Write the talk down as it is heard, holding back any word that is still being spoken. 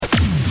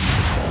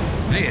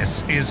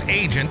This is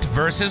Agent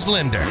versus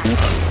Lender.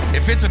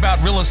 If it's about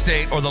real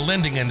estate or the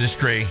lending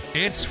industry,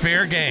 it's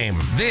fair game.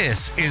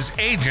 This is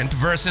Agent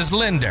versus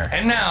Lender.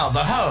 And now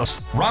the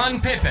host,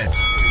 Ron Pippett.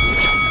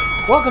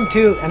 Welcome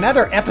to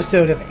another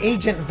episode of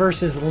Agent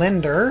versus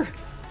Lender.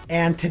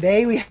 And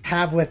today we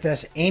have with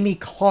us Amy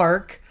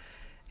Clark,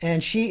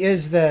 and she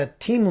is the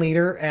team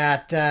leader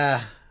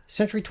at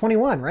Century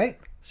 21, right?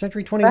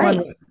 Century 21.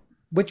 Right.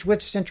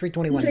 Which Century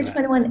 21? Century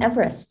 21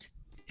 Everest.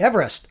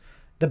 Everest,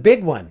 the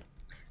big one.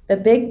 The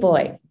big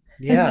boy.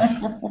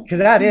 Yes, because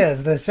that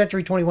is the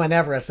Century 21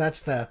 Everest. That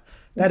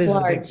is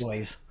the big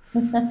boys.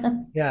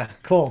 Yeah,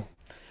 cool.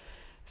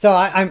 So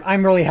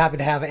I'm really happy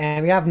to have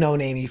Amy. I've known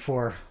Amy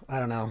for, I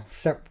don't know,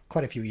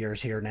 quite a few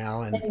years here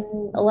now, and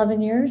 11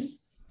 years.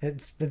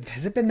 Has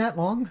it been that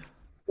long?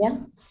 Yeah.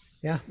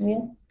 Yeah.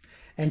 Yeah.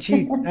 And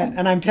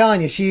and I'm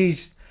telling you,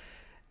 she's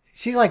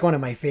like one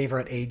of my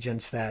favorite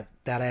agents that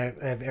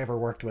I've ever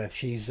worked with.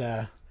 She's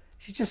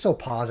just so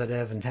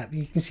positive and happy.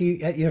 You can see,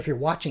 if you're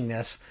watching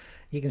this,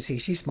 you can see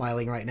she's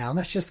smiling right now, and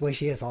that's just the way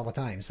she is all the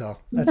time. So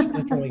that's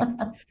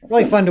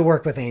really fun to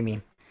work with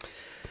Amy.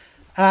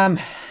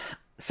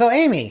 So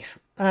Amy,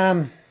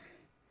 tell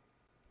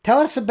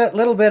us a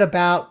little bit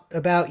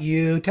about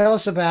you. Tell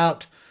us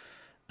about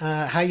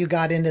how you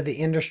got into the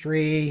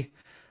industry.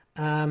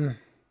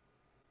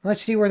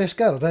 Let's see where this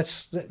goes.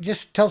 Let's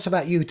just tell us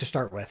about you to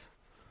start with.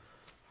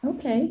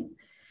 Okay.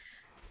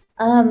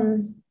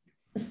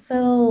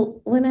 So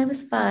when I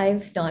was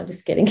 5, no, I'm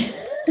just kidding.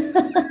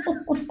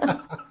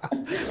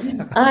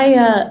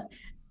 I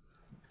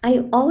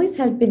always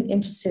had been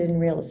interested in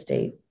real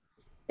estate.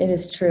 It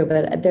is true,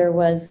 but there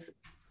was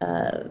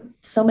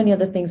so many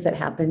other things that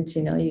happened.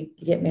 You know, you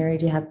get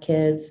married, you have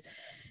kids,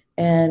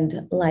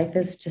 and life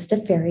is just a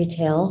fairy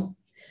tale,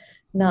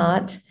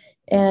 not.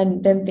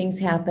 And then things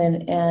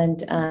happen,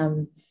 and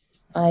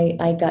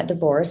I got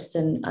divorced,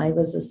 and I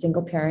was a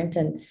single parent,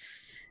 and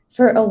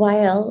for a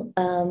while,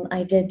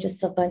 I did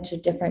just a bunch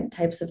of different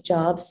types of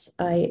jobs.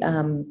 I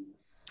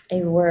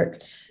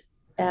worked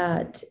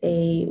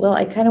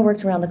I kind of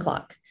worked around the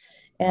clock.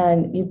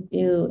 And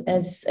you,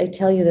 as I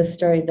tell you this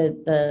story,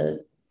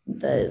 the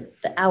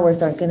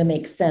hours aren't going to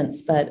make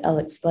sense, but I'll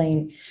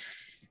explain.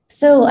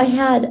 So I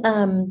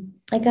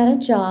got a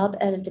job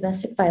at a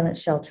domestic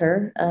violence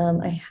shelter.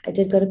 I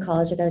did go to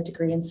college. I got a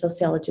degree in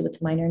sociology with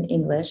a minor in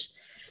English.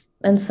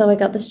 And so I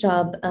got this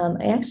job.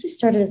 I actually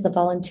started as a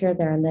volunteer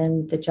there, and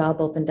then the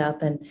job opened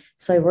up. And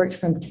so I worked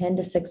from 10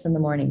 to 6 in the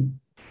morning.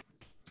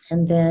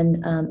 And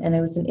then, and I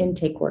was an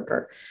intake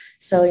worker.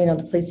 So,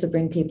 the police would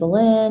bring people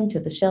in to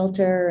the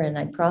shelter, and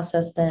I'd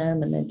process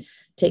them and then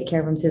take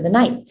care of them through the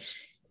night.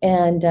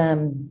 And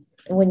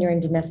when you're in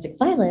domestic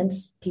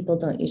violence, people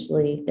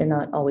they're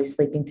not always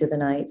sleeping through the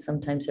night.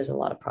 Sometimes there's a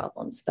lot of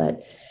problems.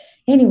 But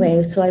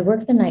anyway, so I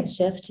worked the night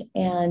shift,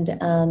 and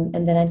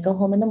then I'd go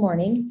home in the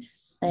morning,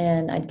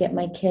 and I'd get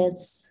my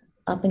kids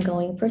up and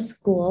going for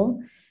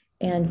school,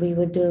 and we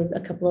would do a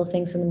couple of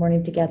things in the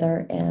morning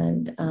together,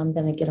 and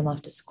then I'd get them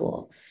off to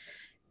school.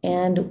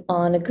 And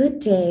on a good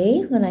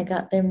day, when I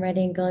got them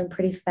ready and going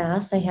pretty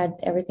fast, I had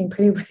everything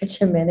pretty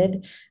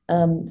regimented.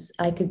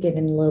 I could get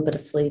in a little bit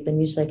of sleep, and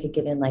usually I could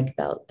get in like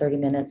about 30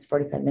 minutes,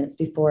 45 minutes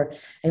before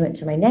I went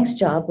to my next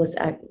job,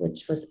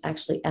 which was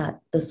actually at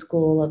the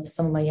school of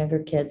some of my younger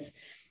kids.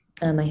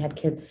 I had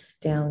kids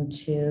down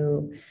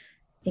to,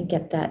 I think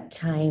at that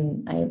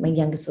time, my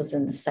youngest was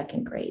in the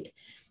 2nd grade.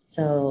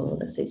 So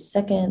let's see,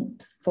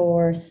 2nd,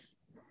 4th,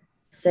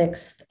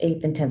 6th,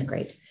 8th, and 10th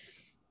grade.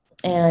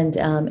 And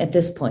at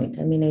this point,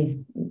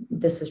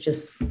 this is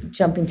just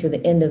jumping to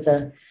the end of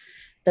the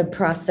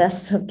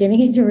process of getting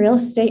into real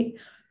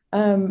estate.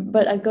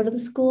 But I'd go to the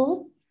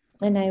school,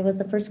 and I was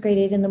the 1st grade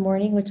 8 in the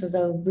morning, which was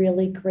a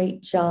really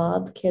great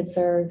job. Kids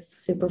are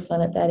super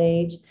fun at that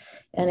age.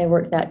 And I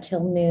worked that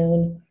till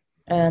noon.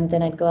 And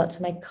then I'd go out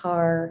to my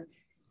car,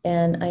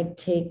 and I'd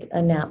take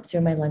a nap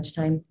through my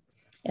lunchtime.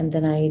 And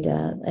then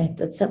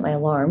I'd set my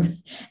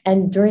alarm.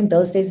 And during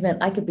those days, man,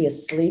 I could be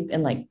asleep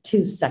in like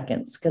 2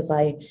 seconds, because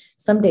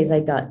some days I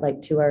got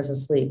like 2 hours of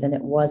sleep, and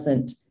it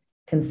wasn't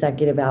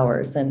consecutive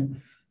hours.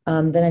 And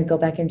then I'd go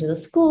back into the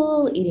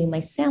school eating my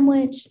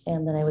sandwich.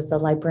 And then I was the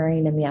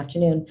librarian in the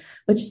afternoon,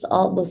 which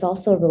was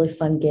also a really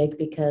fun gig,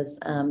 because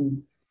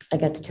I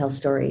got to tell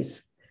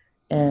stories.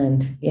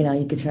 And,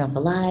 you could turn off the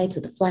lights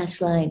with a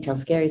flashlight and tell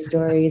scary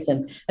stories.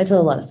 And I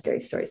told a lot of scary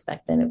stories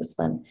back then. It was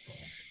fun.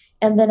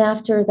 And then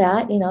after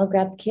that,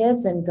 grab the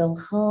kids and go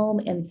home,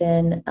 and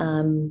then,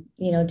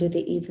 do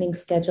the evening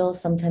schedule.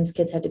 Sometimes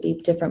kids had to be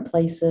different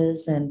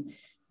places. And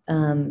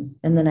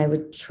then I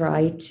would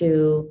try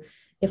to,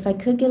 if I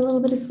could get a little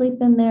bit of sleep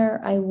in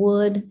there, I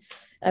would.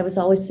 I was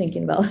always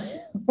thinking about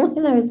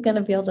when I was going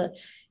to be able to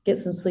get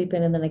some sleep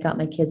in. And then I got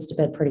my kids to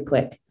bed pretty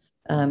quick.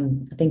 I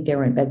think they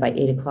were in bed by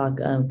 8 o'clock.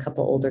 A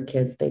couple older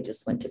kids, they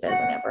just went to bed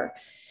whenever.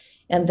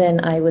 And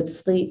then I would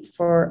sleep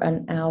for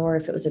an hour.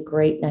 If it was a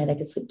great night, I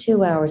could sleep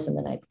 2 hours, and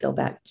then I'd go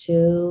back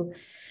to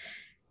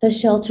the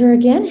shelter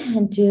again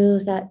and do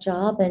that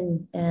job.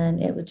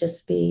 And it would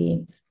just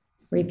be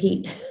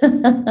repeat.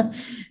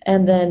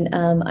 And then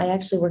I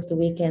actually worked the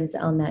weekends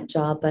on that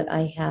job, but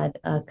I had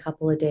a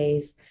couple of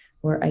days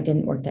where I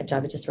didn't work that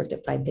job. I just worked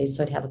it 5 days,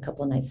 so I'd have a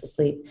couple of nights of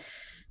sleep.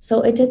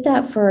 So I did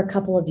that for a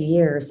couple of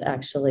years,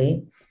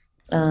 actually.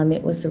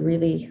 It was a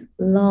really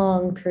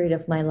long period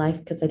of my life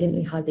because I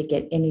didn't hardly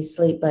get any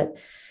sleep, but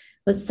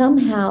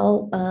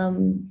somehow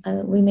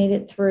we made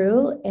it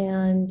through.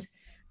 And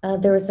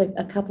there was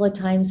a couple of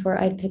times where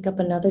I'd pick up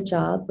another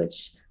job,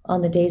 which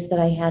on the days that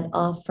I had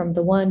off from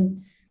the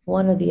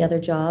one of the other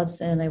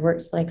jobs, and I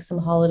worked like some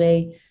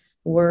holiday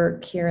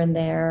work here and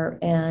there.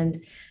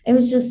 And it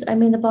was just, I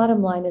mean, the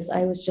bottom line is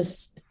I was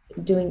just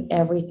doing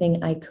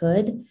everything I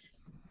could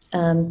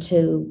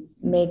to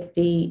make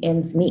the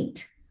ends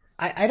meet.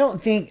 I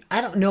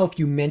don't know if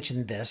you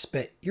mentioned this,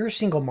 but you're a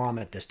single mom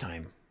at this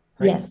time,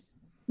 right? Yes.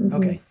 Hmm.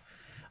 Okay.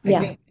 I Yeah.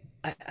 think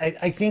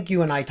I think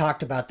you and I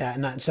talked about that,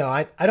 and so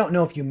I don't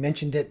know if you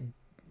mentioned it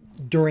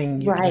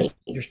during Right.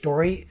 your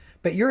story,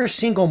 but you're a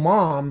single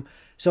mom,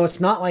 so it's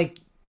not like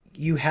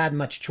you had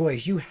much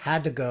choice. You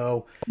had to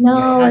go. You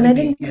No, had and to I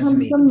make didn't ends come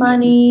meet. from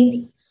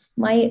money.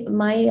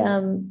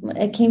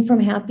 I came from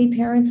happy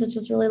parents, which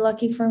is really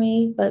lucky for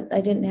me, but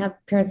I didn't have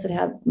parents that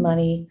had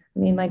money. I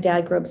mean, my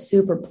dad grew up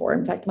super poor.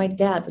 In fact, my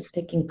dad was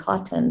picking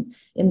cotton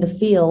in the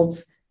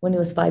fields when he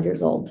was 5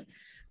 years old.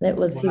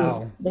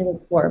 Wow. They were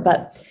poor,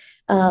 but,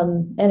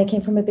 and I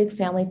came from a big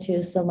family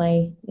too. So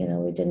I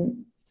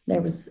didn't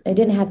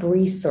have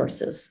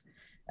resources.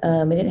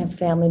 I didn't have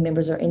family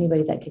members or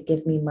anybody that could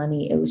give me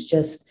money. It was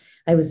just,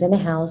 I was in a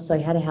house, so I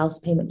had a house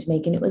payment to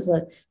make, and it was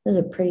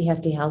a pretty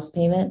hefty house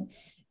payment,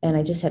 and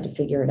I just had to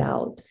figure it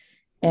out.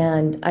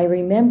 And I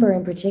remember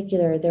in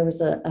particular, there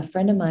was a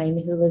friend of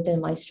mine who lived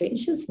in my street, and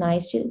she was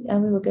nice.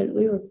 And we were good.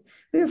 We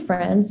were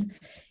friends,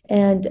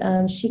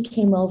 and she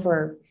came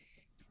over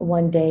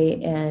one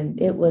day,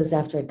 and it was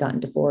after I'd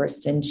gotten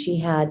divorced, and she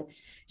had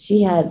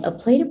a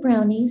plate of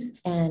brownies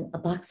and a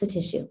box of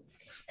tissue.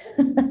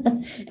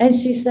 And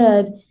she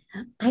said,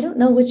 I don't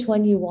know which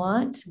one you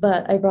want,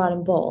 but I brought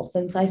them both.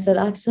 And so I said,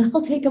 actually,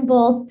 I'll take them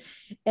both.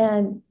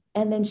 And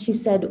then she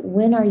said,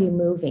 when are you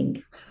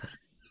moving?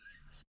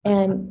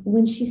 And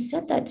when she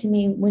said that to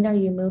me, when are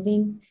you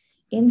moving?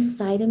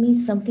 Inside of me,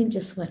 something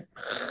just went,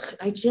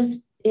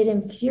 it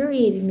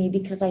infuriated me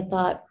because I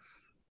thought,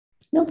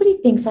 nobody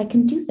thinks I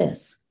can do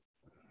this.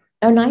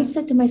 And I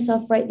said to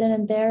myself right then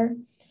and there,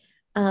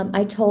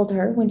 I told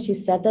her when she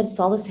said that,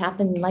 saw this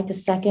happen in like a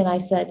second, I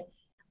said,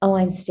 oh,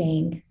 I'm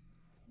staying.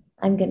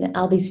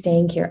 I'll be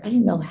staying here. I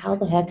didn't know how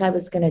the heck I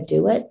was going to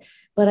do it,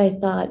 but I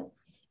thought,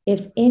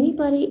 if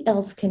anybody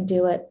else can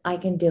do it, I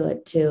can do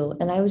it too.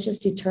 And I was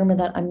just determined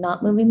that I'm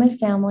not moving my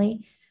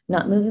family,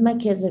 not moving my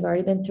kids. They've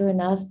already been through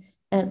enough.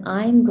 And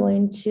I'm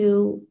going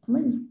to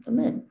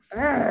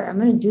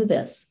do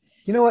this.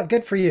 You know what?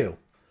 Good for you.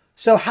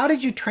 So, how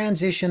did you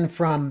transition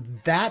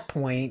from that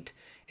point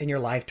in your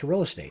life to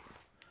real estate?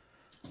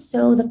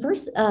 So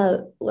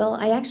well,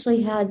 I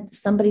actually had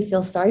somebody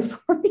feel sorry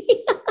for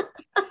me.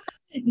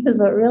 Because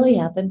what really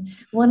happened,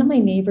 one of my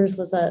neighbors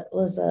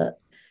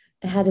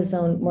had his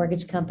own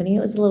mortgage company.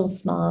 It was a little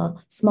small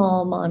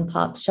mom and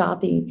pop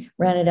shop. He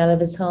ran it out of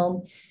his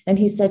home, and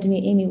he said to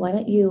me, Amy, why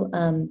don't you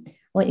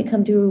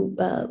come do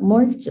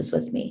mortgages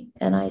with me?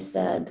 And I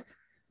said,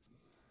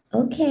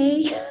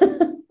 okay,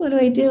 what do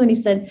I do? And he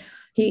said,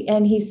 you got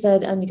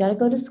to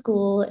go to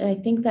school. And I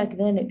think back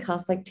then it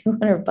cost like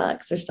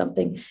 $200 or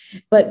something,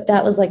 but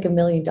that was like $1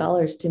 million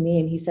to me.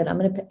 And he said,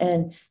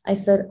 and I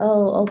said,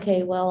 oh,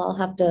 okay, well, I'll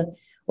have to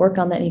work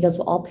on that. And he goes,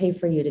 well, I'll pay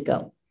for you to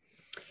go.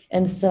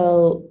 And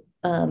so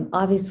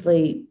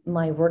obviously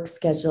my work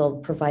schedule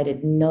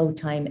provided no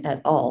time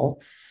at all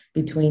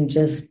between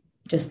just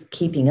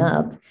keeping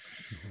up.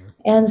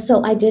 And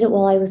so I did it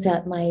while I was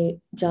at my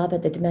job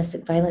at the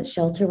domestic violence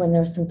shelter. When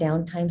there was some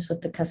downtimes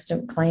with the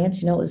custom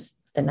clients, it was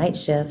the night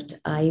shift,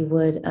 I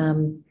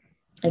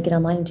get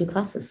online and do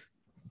classes.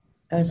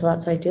 And so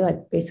that's what I do. I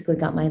basically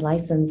got my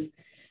license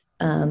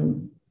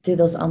through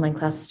those online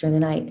classes during the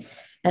night.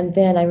 And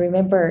then I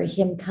remember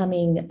him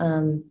coming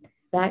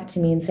back to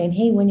me and saying,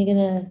 hey, when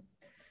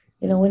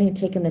are you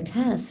taking the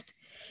test?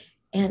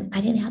 And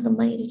I didn't have the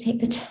money to take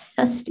the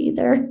test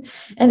either.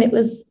 And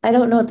I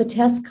don't know what the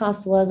test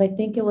cost was. I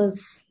think it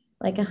was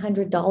like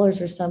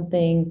 $100 or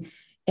something.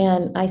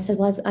 And I said,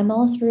 well, I'm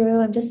all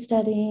through. I'm just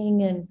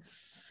studying. And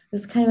it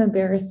was kind of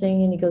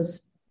embarrassing. And he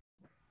goes,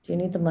 do you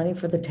need the money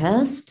for the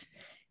test?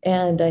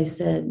 And I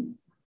said,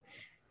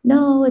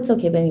 no, it's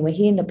okay. But anyway,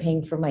 he ended up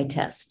paying for my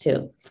test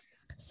too.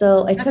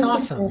 So That's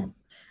awesome.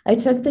 I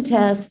took the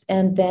test,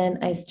 and then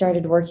I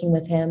started working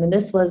with him. And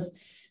this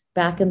was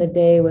back in the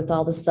day with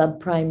all the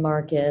subprime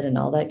market and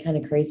all that kind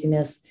of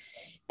craziness.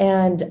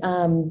 And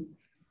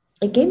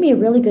it gave me a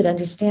really good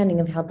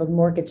understanding of how the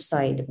mortgage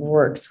side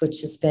works,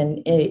 which has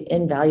been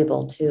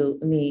invaluable to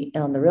me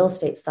on the real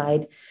estate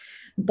side.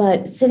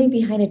 But sitting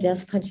behind a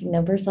desk punching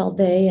numbers all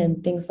day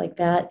and things like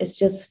that,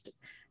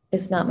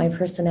 it's not my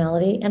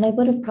personality. And I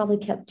would have probably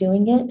kept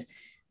doing it,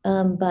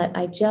 But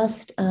I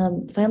just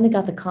finally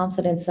got the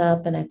confidence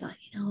up and I thought,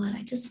 you know what,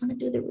 I just want to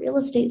do the real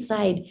estate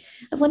side.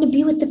 I want to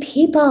be with the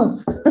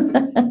people.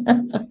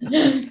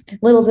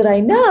 Little did I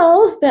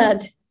know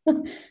that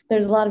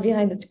there's a lot of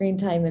behind the screen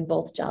time in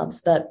both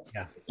jobs. But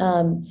Yeah.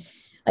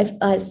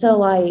 as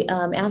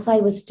I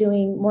was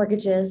doing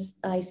mortgages,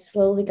 I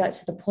slowly got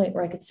to the point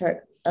where I could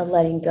start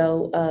letting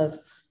go of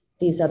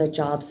these other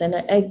jobs. And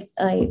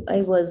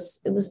it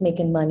was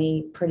making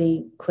money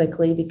pretty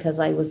quickly because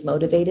I was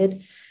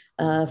motivated,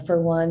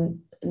 for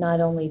one, not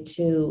only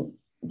to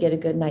get a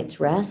good night's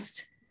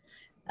rest,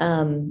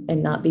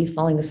 and not be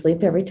falling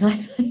asleep every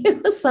time I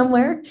was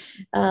somewhere,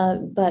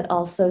 but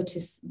also to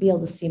be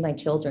able to see my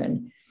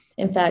children.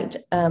 In fact,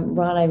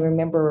 Ron, I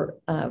remember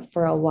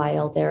for a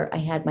while there, I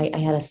had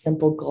a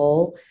simple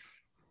goal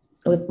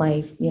with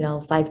my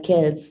 5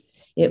 kids.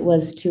 It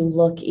was to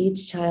look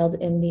each child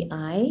in the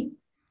eye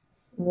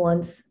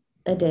once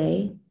a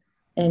day,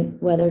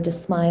 and whether to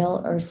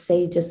smile or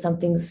say just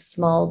something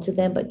small to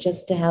them, but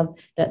just to have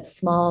that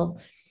small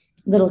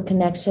little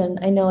connection.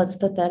 I know it's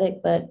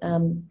pathetic, but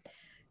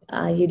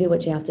you do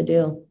what you have to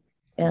do.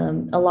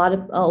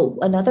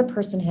 Another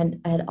person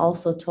had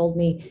also told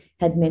me,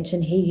 had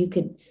mentioned, hey, you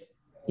could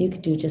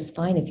do just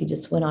fine if you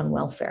just went on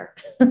welfare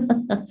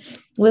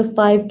with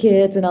 5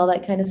 kids and all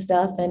that kind of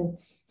stuff.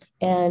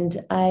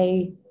 And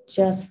I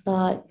just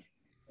thought,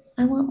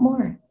 I want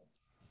more.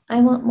 I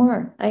want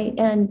more. I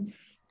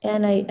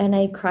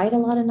cried a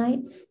lot of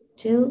nights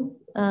too,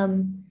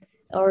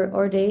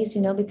 or days,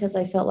 because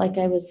I felt like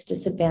I was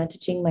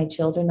disadvantaging my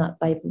children not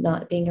by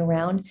not being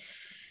around.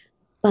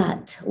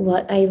 But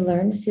what I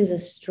learned through the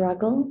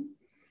struggle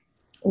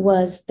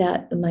was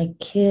that my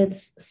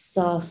kids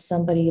saw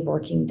somebody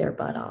working their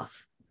butt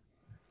off,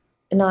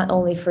 not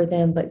only for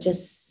them, but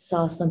just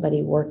saw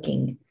somebody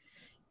working.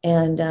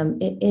 And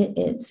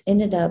it's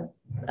ended up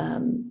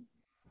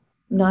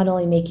not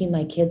only making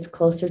my kids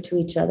closer to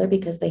each other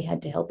because they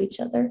had to help each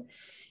other,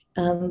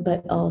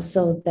 but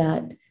also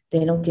that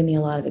they don't give me a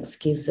lot of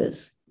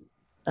excuses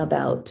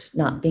about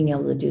not being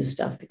able to do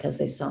stuff because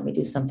they saw me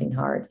do something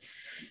hard.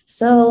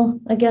 So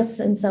I guess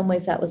in some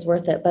ways that was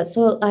worth it. But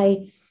so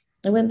I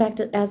went back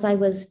to,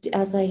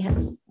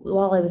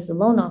 while I was the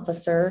loan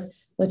officer,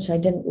 which I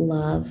didn't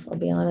love, I'll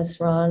be honest,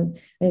 Ron.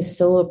 I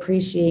so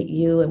appreciate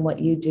you and what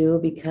you do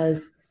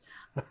because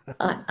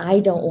I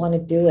don't want to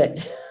do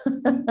it.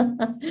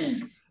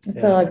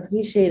 So I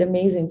appreciate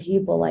amazing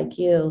people like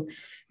you.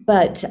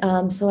 But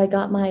so I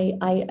got my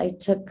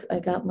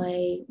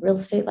real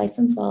estate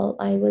license while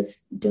I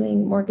was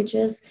doing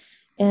mortgages,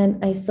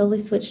 and I slowly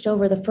switched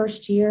over. The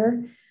first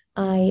year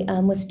I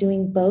was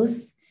doing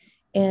both,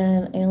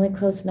 and I only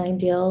closed 9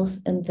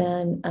 deals. And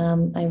then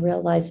I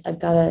realized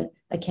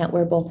I can't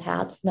wear both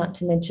hats, not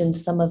to mention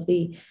some of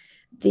the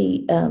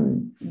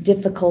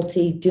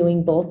difficulty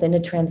doing both in a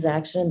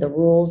transaction, the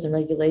rules and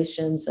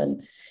regulations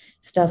and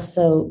stuff.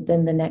 So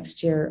then the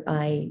next year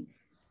I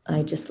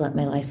just let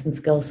my license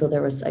go. So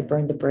I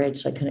burned the bridge,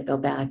 so I couldn't go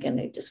back, and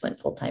I just went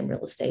full-time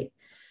real estate.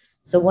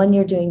 So 1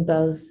 year doing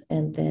both,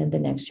 and then the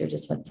next year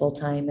just went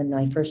full-time. And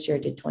my first year I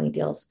did 20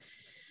 deals.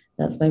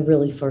 That's my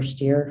really first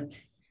year.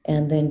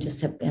 And then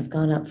just have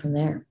gone up from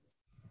there.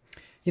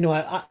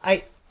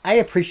 I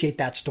appreciate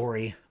that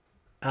story.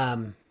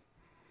 On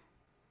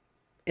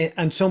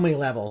so many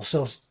levels.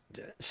 So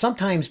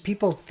sometimes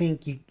people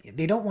think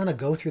they don't want to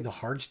go through the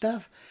hard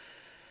stuff,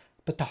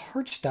 but the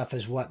hard stuff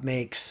is what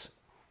makes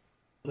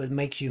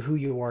you who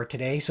you are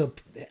today. So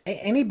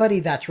anybody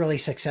that's really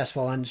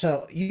successful, and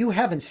so you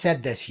haven't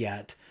said this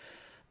yet,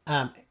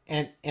 and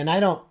I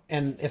don't,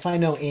 and if I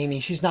know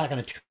Amy, she's not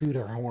going to toot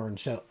her horn,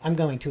 so I'm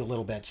going to a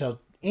little bit. So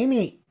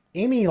Amy,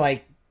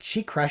 like,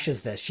 she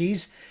crushes this.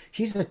 She's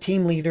a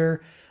team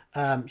leader.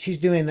 She's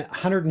doing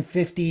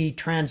 150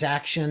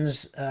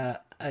 transactions a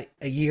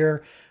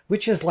year,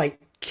 which is like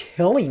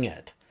killing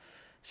it.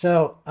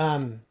 So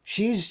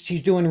she's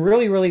doing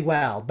really, really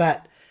well,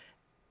 but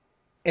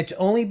it's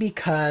only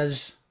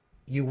because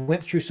you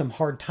went through some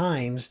hard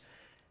times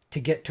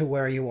to get to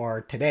where you are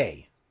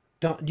today.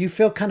 Do you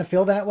kind of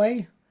feel that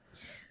way?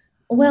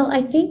 Well,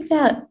 I think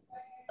that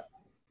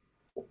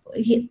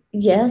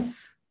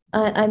yes.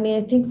 I mean,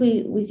 I think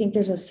we think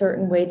there's a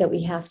certain way that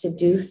we have to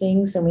do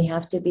things, and we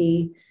have to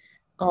be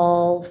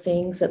all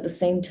things at the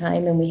same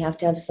time, and we have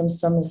to have some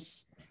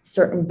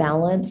certain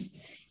balance.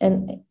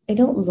 And I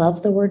don't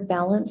love the word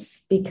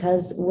balance,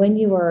 because when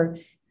you are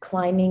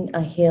climbing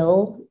a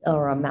hill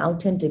or a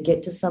mountain to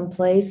get to some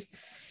place,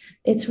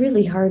 it's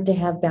really hard to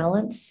have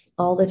balance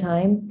all the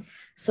time.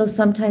 So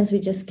sometimes we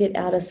just get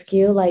out of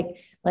skew.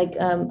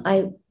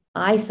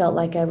 I felt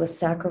like I was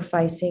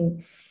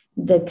sacrificing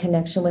the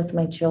connection with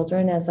my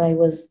children as I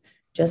was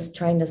just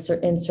trying to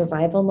in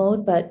survival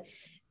mode, but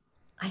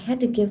I had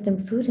to give them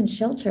food and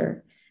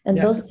shelter, and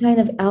those kind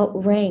of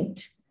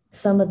outranked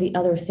some of the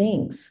other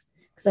things.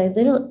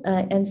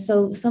 And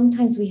so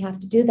sometimes we have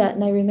to do that.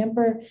 And I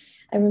remember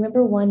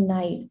one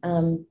night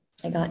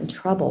I got in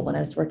trouble when I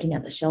was working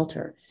at the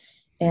shelter,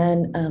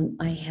 and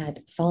I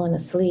had fallen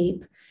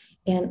asleep,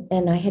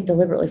 And I had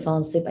deliberately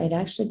fallen asleep. I had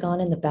actually gone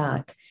in the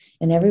back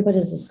and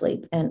everybody's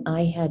asleep. And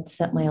I had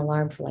set my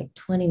alarm for like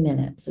 20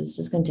 minutes. It was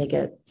just going to take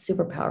a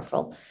super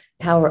powerful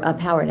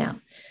power nap.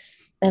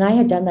 And I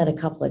had done that a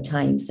couple of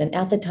times. And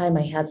at the time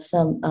I had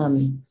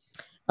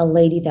a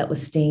lady that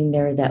was staying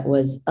there that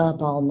was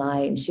up all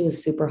night and she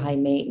was super high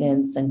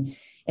maintenance.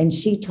 And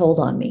she told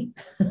on me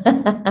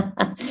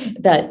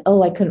that,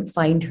 oh, I couldn't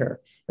find her.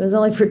 It was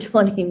only for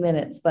 20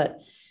 minutes,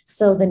 but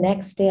so the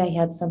next day I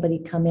had somebody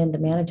come in, the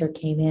manager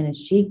came in and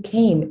she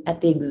came at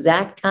the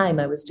exact time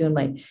I was doing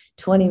my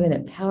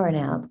 20-minute power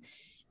nap.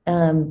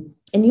 And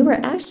you were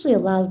actually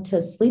allowed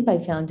to sleep, I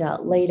found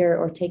out later,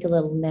 or take a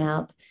little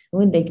nap.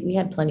 We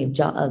had plenty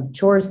of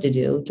chores to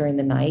do during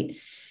the night,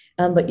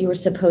 but you were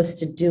supposed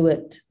to do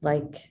it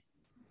like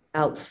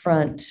out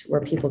front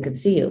where people could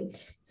see you.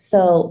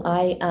 So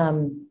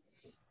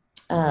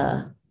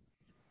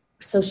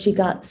so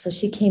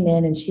she came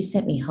in and she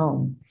sent me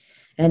home.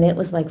 And it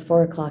was like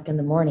 4 o'clock in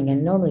the morning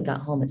and I normally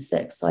got home at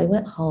 6. So I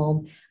went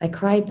home. I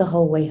cried the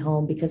whole way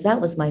home because that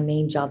was my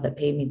main job that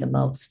paid me the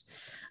most.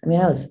 I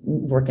mean, I was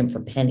working for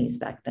pennies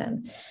back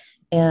then.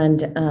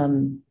 And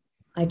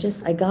I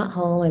got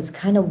home. I was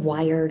kind of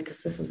wired because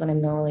this is when I'm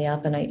normally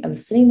up. And I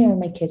was sitting there in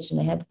my kitchen.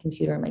 I had a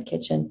computer in my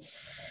kitchen.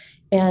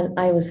 And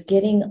I was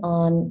getting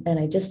on and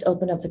I just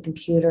opened up the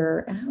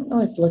computer. And I don't know what I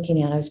was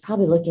looking at. I was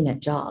probably looking at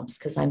jobs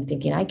because I'm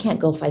thinking, I can't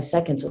go 5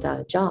 seconds without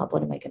a job.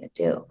 What am I going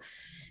to do?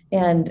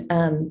 And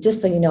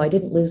just so you know, I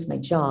didn't lose my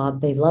job.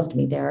 They loved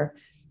me there.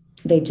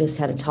 They just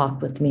had a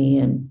talk with me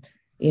and,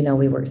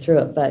 we worked through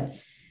it. But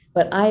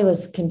I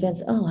was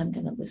convinced, oh, I'm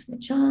going to lose my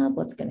job.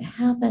 What's going to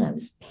happen? I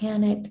was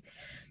panicked.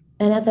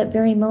 And at that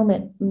very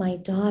moment, my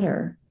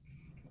daughter,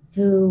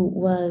 who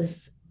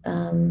was, I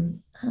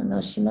don't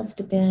know, she must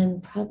have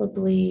been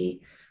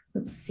probably,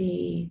 let's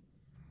see,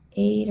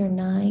 8 or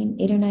 9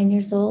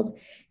 years old.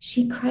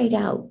 She cried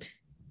out,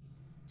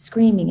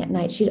 screaming at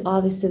night. She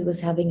obviously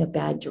was having a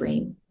bad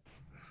dream.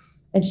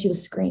 And she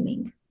was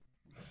screaming,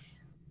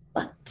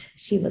 but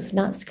she was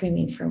not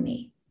screaming for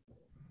me.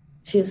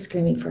 She was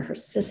screaming for her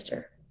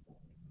sister.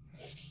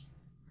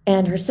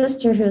 And her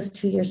sister, who was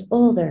 2 years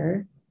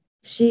older,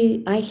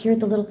 I hear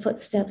the little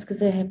footsteps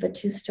because I have a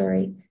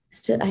 2-story.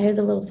 I hear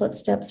the little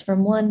footsteps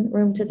from one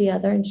room to the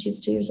other, and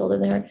she's 2 years older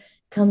than her,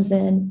 comes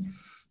in,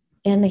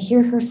 and I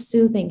hear her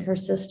soothing her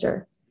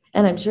sister.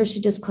 And I'm sure she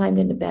just climbed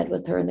into bed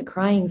with her and the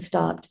crying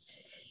stopped.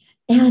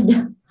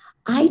 And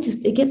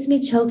it gets me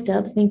choked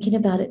up thinking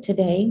about it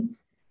today,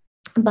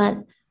 but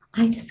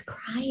I just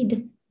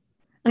cried.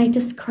 I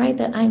just cried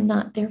that I'm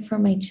not there for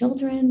my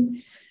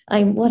children.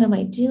 What am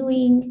I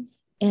doing?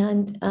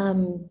 And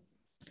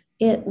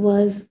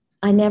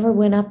I never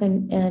went up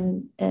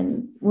and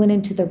went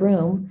into the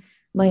room.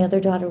 My other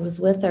daughter was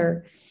with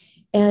her.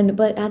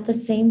 But at the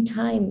same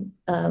time,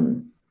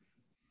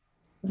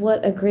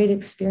 what a great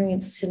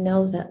experience to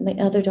know that my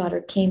other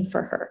daughter came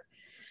for her.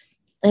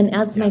 And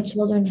as my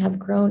children have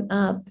grown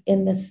up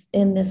in this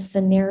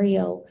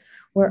scenario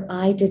where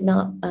I did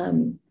not,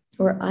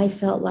 where I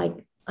felt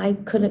like I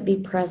couldn't be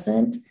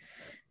present,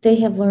 they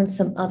have learned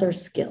some other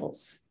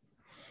skills.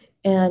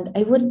 And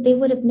they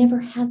would have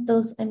never had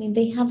those. I mean,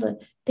 they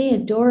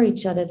adore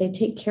each other. They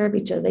take care of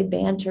each other. They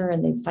banter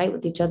and they fight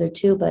with each other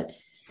too. But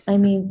I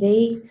mean,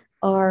 they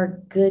are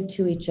good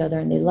to each other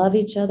and they love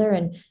each other.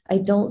 And I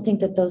don't think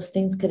that those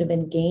things could have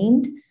been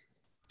gained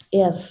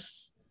if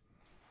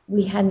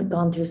we hadn't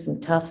gone through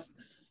some tough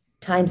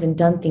times and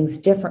done things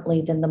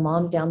differently than the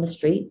mom down the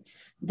street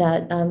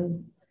that,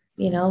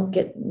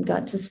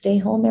 got to stay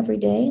home every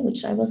day,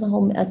 which I was a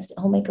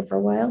homemaker for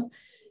a while,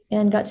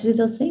 and got to do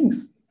those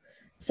things.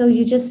 So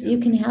you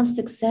can have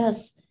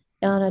success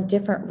on a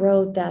different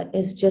road that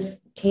is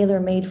just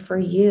tailor-made for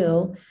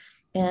you.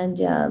 And,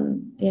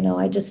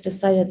 I just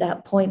decided at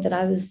that point that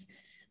I was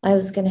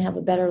going to have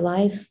a better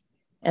life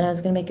and I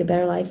was going to make a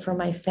better life for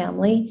my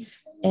family.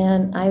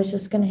 And I was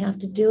just going to have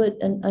to do it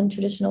an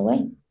untraditional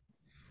way.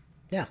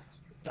 Yeah.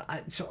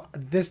 So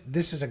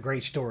this is a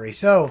great story.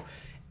 So,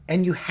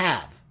 and you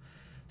have.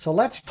 So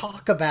let's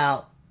talk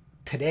about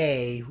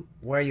today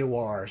where you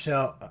are.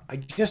 So I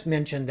just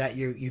mentioned that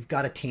you've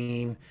got a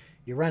team,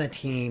 you run a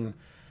team.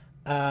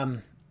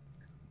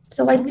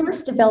 So I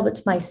first developed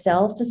it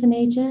myself as an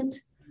agent.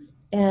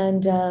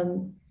 And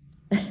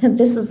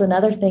this is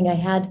another thing I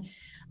had.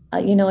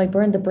 I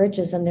burned the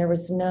bridges and I'm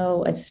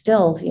still,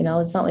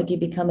 it's not like you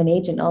become an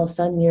agent, all of a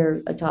sudden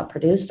you're a top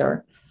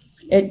producer.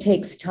 It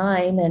takes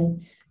time.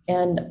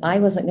 And I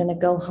wasn't going to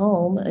go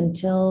home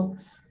until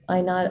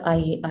I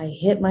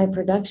hit my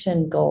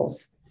production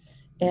goals.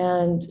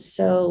 And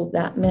so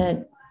that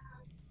meant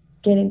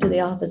getting to the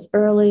office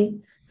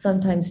early,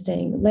 sometimes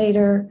staying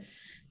later,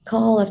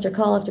 call after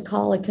call after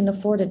call. I couldn't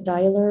afford a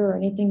dialer or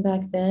anything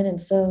back then.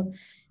 And so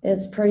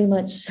it's pretty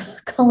much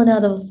calling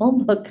out of a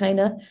phone book, kind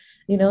of,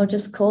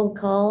 just cold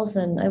calls.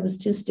 And I was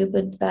too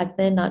stupid back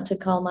then not to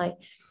call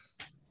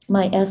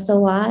my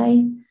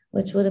SOI,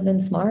 which would have been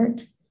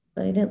smart,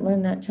 but I didn't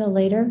learn that till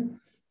later.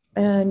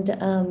 And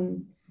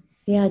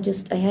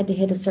I had to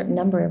hit a certain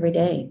number every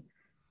day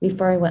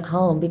before I went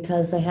home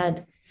because I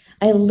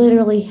I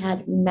literally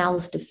had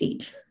mouths to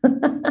feed.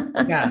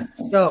 Yeah.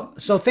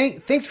 So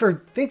thanks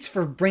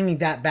for bringing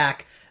that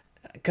back,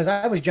 because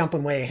I was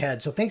jumping way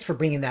ahead. So thanks for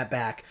bringing that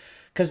back,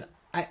 because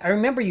I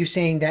remember you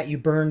saying that you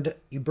burned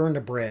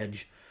a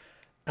bridge.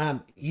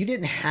 You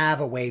didn't have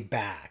a way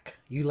back.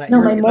 You let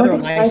No, my your other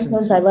mortgage license.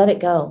 license, I let it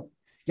go.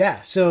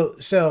 Yeah.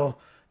 So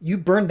you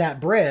burned that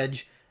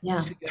bridge.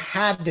 Yeah, So you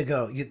had to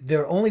go.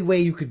 The only way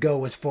you could go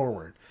was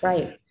forward.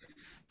 right.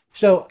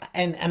 So,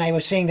 and I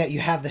was saying that you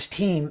have this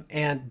team,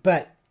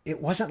 but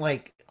it wasn't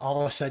like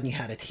all of a sudden you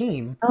had a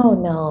team. Oh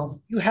no. In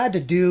You had to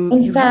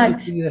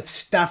fact, do the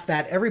stuff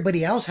that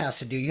everybody else has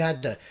to do. You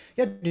had to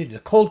do the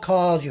cold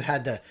calls. You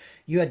had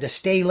to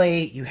stay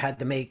late. You had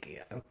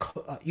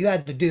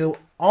to do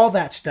all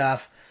that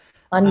stuff.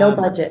 on no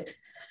budget.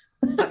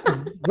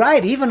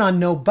 Right, even on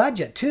no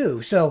budget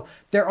too. So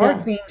there are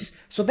Yeah, things.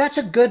 So that's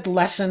a good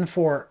lesson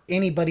for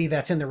anybody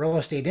that's in the real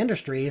estate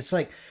industry. It's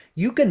like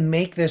you can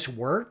make this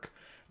work.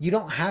 You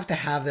don't have to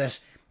have this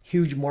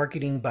huge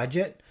marketing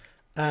budget.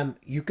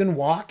 You can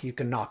walk. You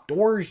can knock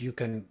doors. You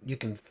can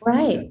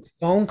right.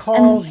 phone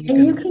calls. You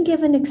And you can. can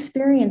give an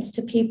experience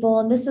to people.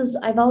 And this is,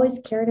 I've always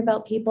cared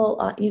about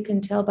people. You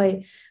can tell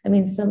by, I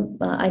mean,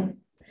 I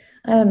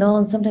don't know.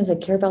 And sometimes I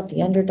care about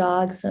the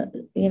underdogs.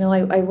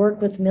 I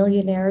work with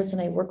millionaires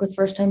and I work with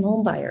first time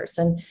home buyers.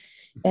 And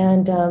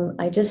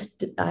I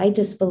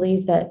just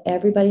believe that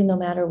everybody, no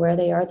matter where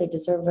they are, they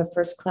deserve a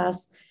first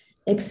class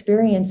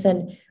experience.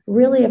 And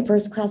really a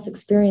first class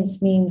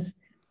experience means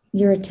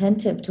you're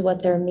attentive to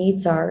what their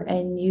needs are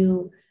and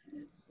you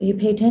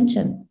pay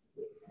attention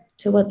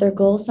to what their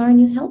goals are and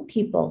you help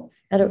people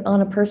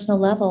on a personal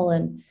level.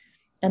 And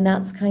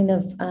that's kind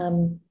of,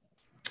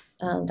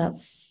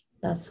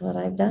 that's what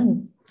I've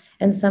done.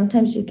 And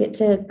sometimes you get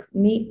to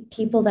meet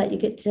people that you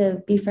get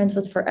to be friends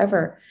with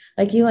forever.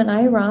 Like you and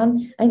I,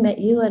 Ron, I met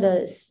you at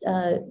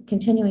a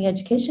continuing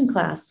education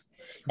class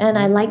and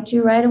I Mhm. liked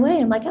you right away.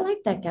 I'm like, I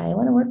like that guy. I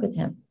want to work with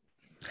him.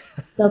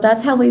 So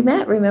that's how we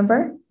met,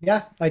 remember?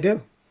 Yeah, I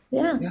do.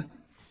 Yeah. Yeah.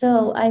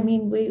 So I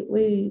mean,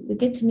 we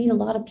get to meet a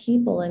lot of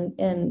people,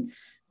 and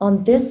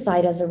on this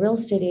side, as a real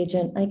estate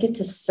agent, I get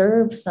to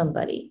serve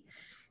somebody.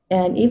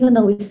 And even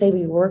though we say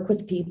we work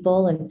with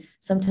people, and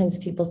sometimes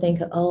people think,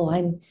 oh,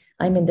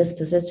 I'm in this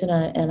position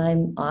and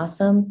I'm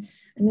awesome.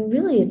 I mean,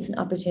 really, it's an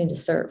opportunity to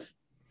serve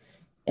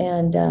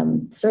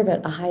and serve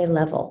at a high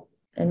level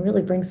and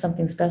really bring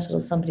something special to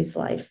somebody's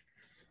life.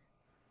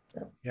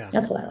 So Yeah.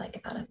 that's what I like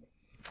about it.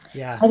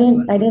 Yeah. I So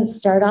didn't I didn't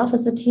start off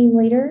as a team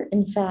leader.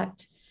 In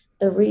fact,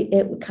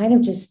 it kind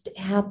of just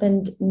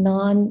happened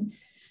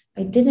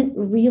I didn't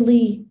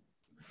really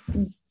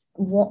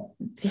want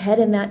to head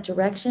in that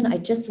direction. I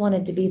just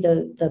wanted to be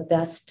the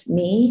best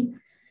me.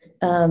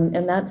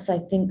 And that's, I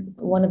think,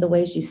 one of the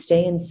ways you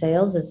stay in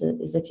sales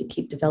is if you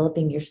keep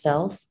developing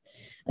yourself.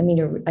 I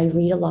mean, I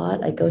read a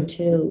lot. I go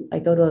to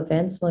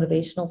events,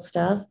 motivational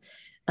stuff.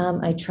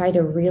 I try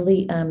to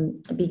really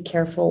be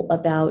careful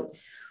about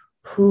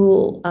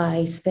who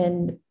I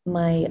spend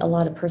a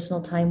lot of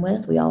personal time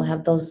with. We all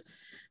have those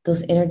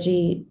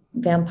energy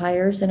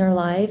vampires in our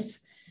lives.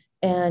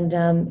 And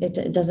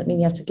it doesn't mean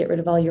you have to get rid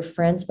of all your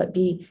friends, but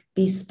be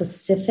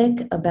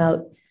specific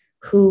about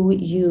who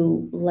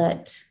you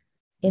let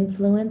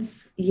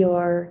influence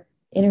your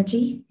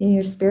energy in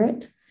your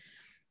spirit.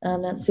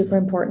 That's super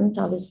important.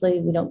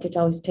 Obviously, we don't get to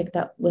always pick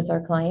that with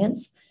our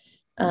clients,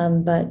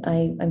 but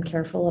I'm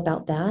careful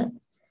about that.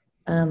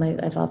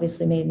 I've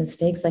obviously made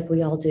mistakes like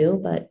we all do,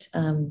 but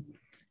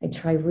I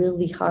try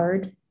really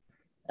hard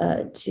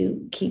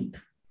to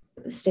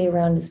stay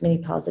around as many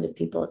positive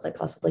people as I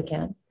possibly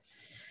can.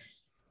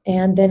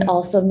 And then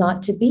also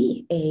not to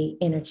be a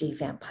energy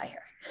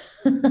vampire.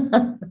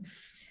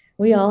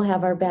 We all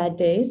have our bad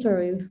days where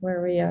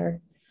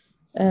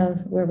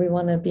we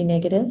want to be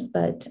negative,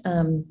 but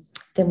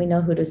then we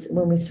know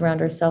when we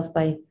surround ourselves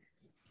by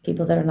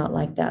people that are not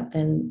like that,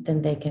 then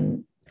they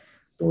can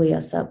buoy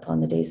us up on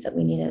the days that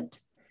we need it.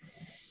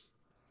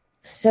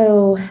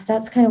 So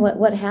that's kind of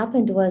what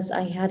happened. Was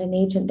I had an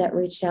agent that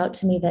reached out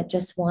to me that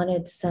just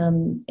wanted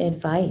some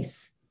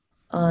advice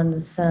on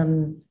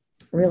some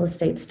real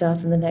estate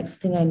stuff. And the next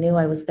thing I knew,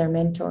 I was their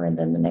mentor. And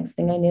then the next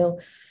thing I knew,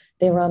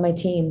 they were on my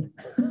team.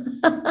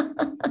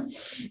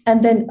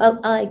 And then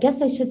I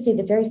guess I should say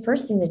the very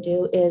first thing to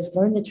do is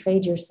learn the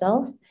trade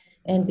yourself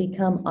and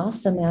become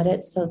awesome at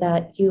it so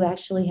that you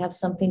actually have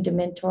something to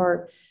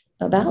mentor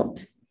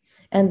about.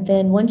 And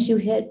then once you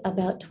hit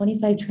about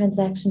 25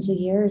 transactions a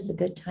year is a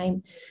good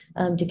time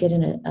to get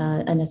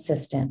an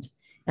assistant.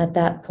 At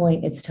that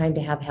point, it's time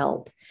to have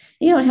help.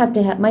 You don't have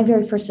to have, my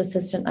very first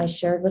assistant I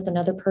shared with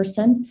another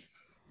person.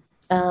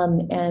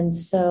 And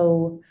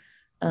so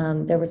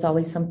there was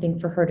always something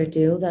for her to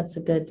do. That's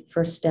a good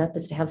first step,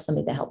 is to have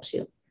somebody that helps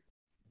you.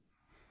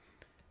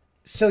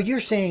 so you're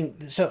saying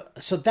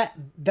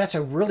that's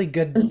a really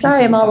good I'm piece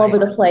sorry, of I'm all over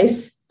advice. the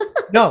place.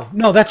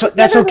 No, that's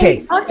Never really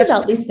okay. talked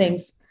about these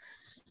things.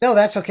 No,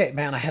 that's okay,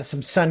 man. I have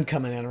some sun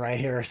coming in right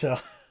here,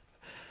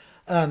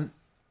 um,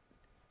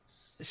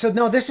 so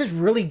no, this is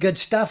really good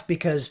stuff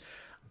because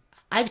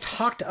I've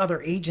talked to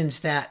other agents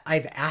that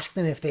I've asked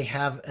them if they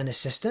have an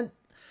assistant,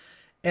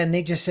 and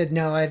they just said,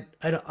 no, I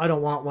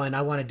don't want one.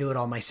 I want to do it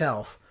all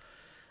myself.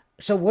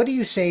 So what do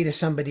you say to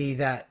somebody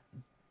that,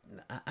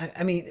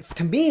 I mean,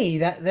 to me,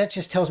 that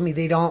just tells me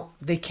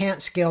they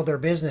can't scale their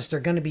business. They're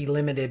going to be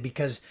limited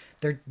because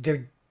they're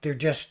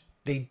just,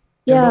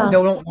 Yeah. they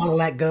don't want to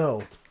let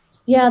go.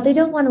 Yeah, they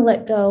don't want to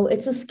let go.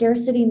 It's a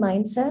scarcity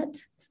mindset.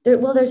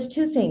 Well, there's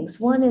two things.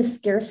 One is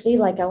scarcity,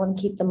 like I want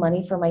to keep the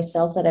money for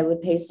myself that I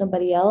would pay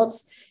somebody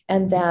else,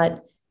 and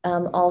that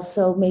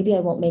also maybe I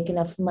won't make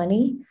enough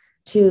money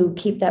to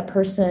keep that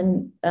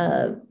person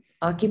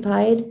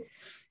occupied.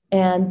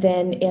 And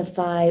then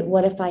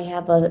what if I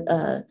have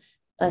a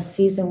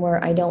season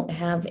where I don't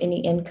have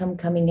any income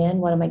coming in?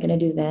 What am I going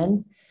to do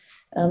then?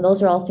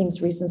 Those are all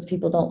reasons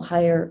people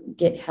don't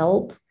get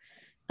help.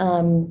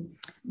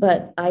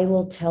 But I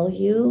will tell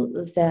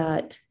you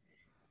that,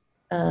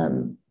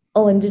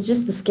 and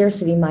just the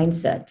scarcity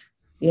mindset,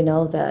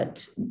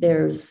 that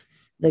there's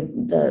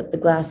the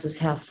glass is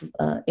half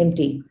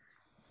empty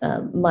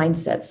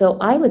mindset. So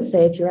I would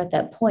say if you're at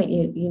that point,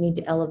 you need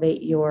to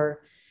elevate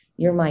your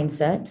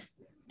mindset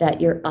that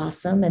you're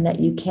awesome and that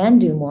you can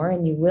do more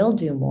and you will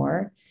do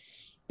more.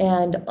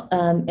 And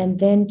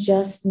then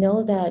just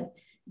know that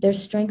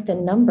there's strength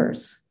in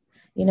numbers.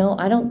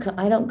 I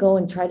don't go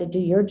and try to do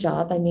your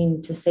job. I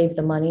mean, to save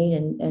the money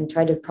and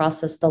try to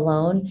process the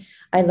loan.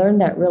 I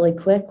learned that really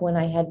quick when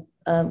I had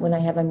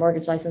my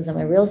mortgage license and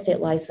my real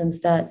estate license,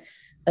 that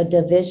a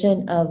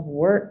division of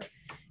work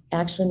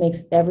actually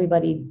makes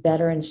everybody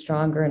better and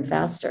stronger and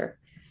faster.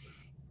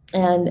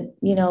 And,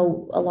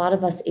 a lot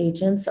of us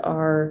agents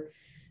are,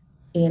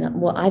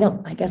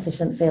 I guess I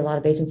shouldn't say a lot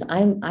of agents.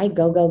 I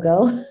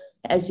go,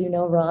 as you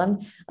know,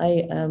 Ron.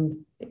 I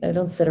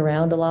don't sit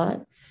around a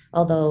lot,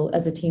 although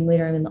as a team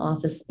leader, I'm in the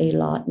office a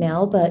lot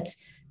now. But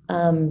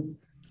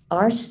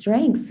our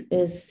strengths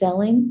is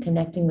selling,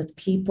 connecting with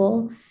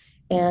people,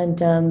 and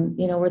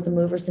we're the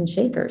movers and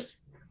shakers.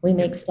 We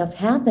make stuff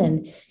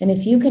happen. And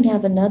if you can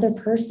have another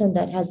person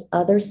that has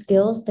other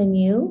skills than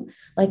you,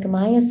 like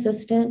my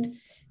assistant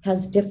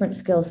has different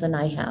skills than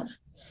I have,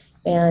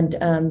 and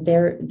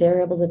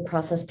they're able to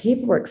process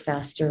paperwork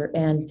faster,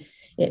 and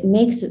it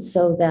makes it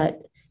so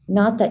that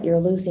not that you're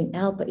losing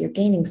out, but you're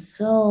gaining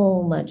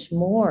so much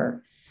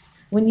more.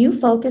 When you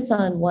focus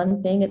on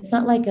one thing, it's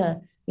not like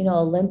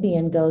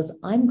Olympian goes,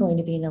 I'm going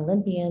to be an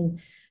Olympian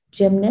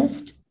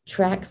gymnast,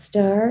 track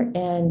star,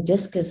 and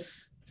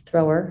discus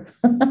thrower.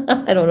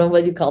 I don't know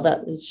what you call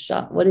that.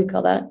 Shot. What do you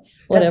call that?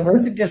 Whatever.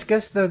 It's a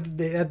discus.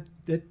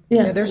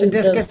 Yeah, there's a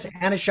discus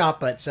and a shot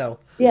put. So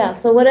yeah.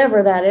 So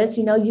whatever that is,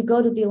 you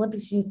go to the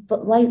Olympics, you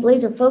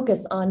laser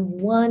focus on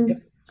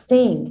one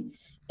thing.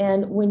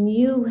 And when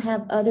you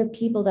have other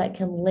people that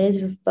can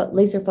laser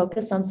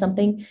focus on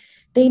something,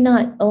 they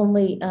not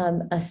only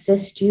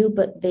assist you,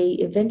 but they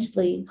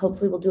eventually,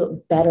 hopefully, will do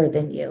it better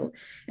than you.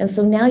 And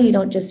so now I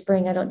don't just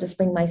bring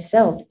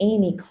myself,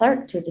 Amy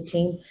Clark, to the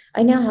team.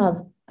 I now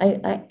have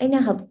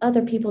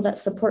other people that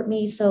support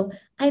me. So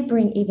I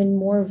bring even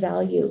more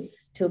value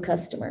to a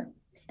customer.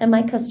 And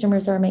my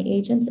customers are my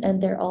agents,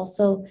 and they're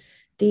also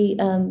the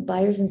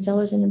buyers and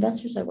sellers and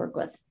investors I work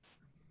with.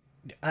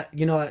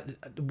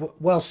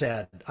 Well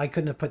said. I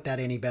couldn't have put that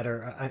any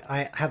better.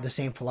 I have the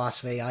same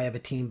philosophy. I have a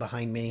team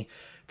behind me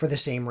for the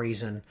same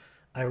reason.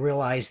 I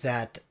realize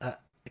that,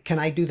 can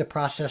I do the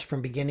process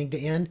from beginning to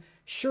end?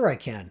 Sure, I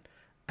can.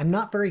 I'm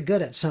not very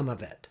good at some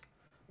of it.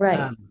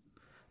 Right.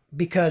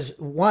 Because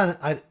one,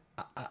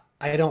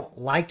 I don't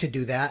like to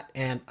do that,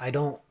 and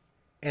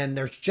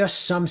there's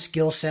just some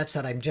skill sets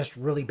that I'm just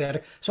really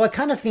better. So I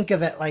kind of think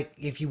of it like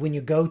when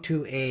you go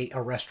to a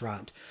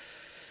restaurant.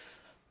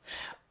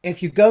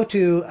 If you go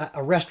to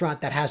a restaurant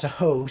that has a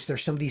host,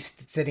 there's somebody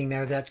sitting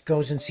there that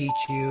goes and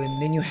seats you,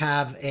 and then you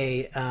have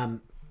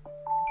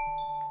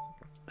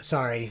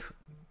sorry,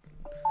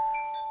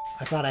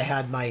 I thought I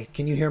had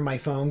can you hear my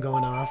phone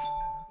going off?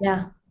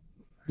 Yeah.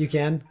 You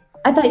can?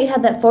 I thought you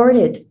had that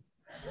forwarded.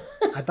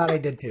 I thought I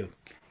did too.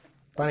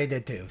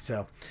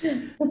 So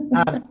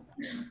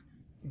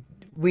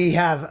we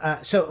have,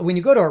 so when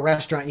you go to a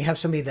restaurant, you have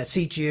somebody that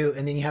seats you,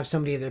 and then you have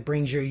somebody that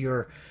brings you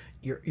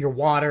your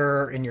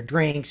water and your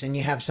drinks, and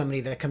you have somebody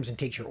that comes and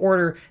takes your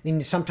order.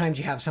 Then sometimes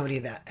you have somebody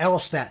that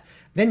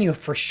then you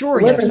for sure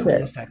you have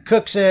somebody else that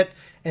cooks it,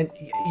 and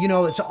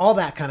it's all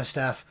that kind of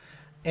stuff.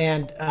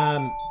 And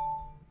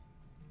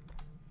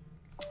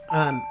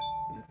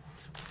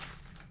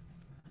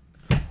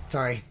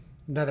sorry,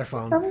 another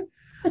phone.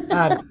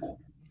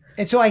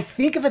 And so I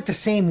think of it the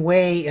same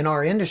way in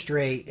our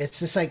industry. It's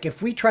just like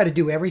if we try to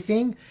do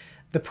everything,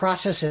 the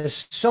process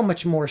is so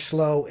much more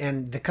slow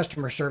and the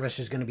customer service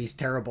is going to be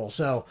terrible.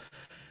 So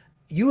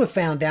you have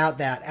found out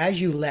that as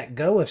you let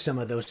go of some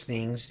of those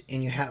things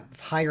and you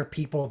hire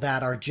people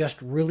that are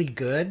just really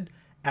good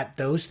at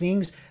those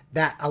things,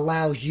 that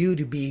allows you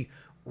to be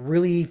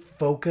really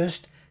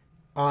focused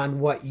on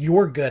what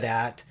you're good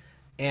at.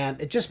 And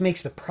it just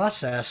makes the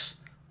process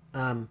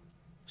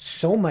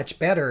so much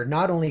better,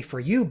 not only for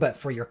you, but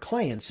for your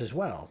clients as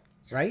well.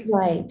 right?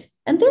 Right.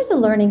 And there's a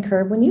learning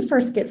curve. When you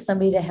first get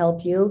somebody to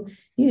help you,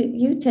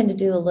 you tend to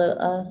do a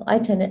little, I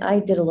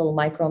did a little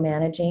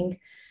micromanaging.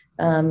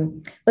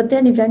 But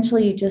then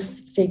eventually you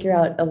just figure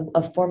out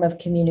a form of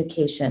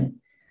communication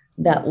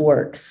that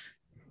works.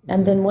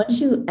 And then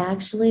once you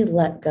actually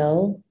let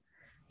go,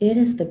 it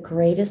is the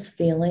greatest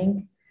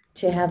feeling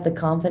to have the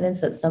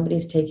confidence that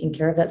somebody's taking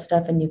care of that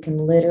stuff, and you can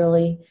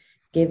literally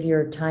give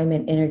your time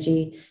and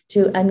energy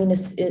to, I mean,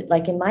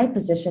 like in my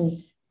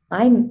position,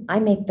 I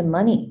make the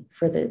money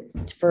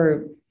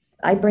for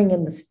I bring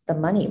in the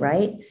money,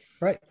 right?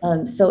 Right.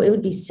 So it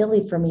would be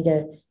silly for me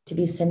to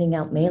be sending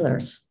out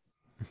mailers,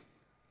 right?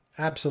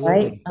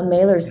 Absolutely.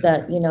 Mailers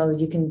that,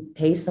 you can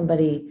pay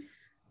somebody,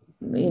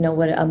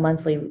 what a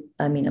monthly,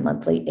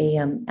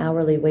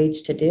 hourly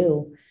wage to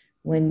do,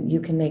 when you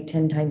can make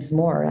 10 times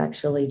more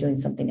actually doing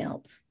something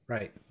else.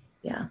 Right.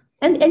 Yeah.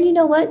 And you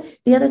know what?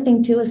 The other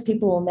thing too is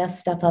people will mess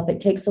stuff up. It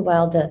takes a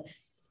while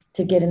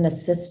to get an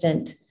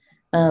assistant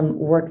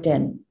worked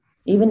in.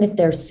 Even if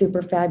they're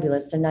super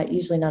fabulous, they're not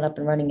usually not up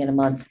and running in a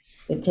month.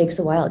 It takes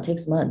a while. It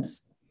takes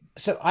months.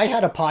 So I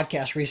had a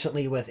podcast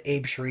recently with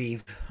Abe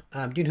Shreve.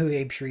 Do you know who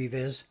Abe Shreve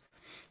is?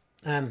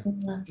 You're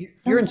in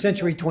Sounds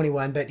Century familiar.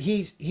 21, but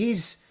he's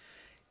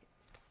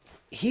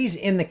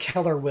in the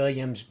Keller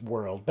Williams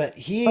world, but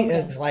he Okay.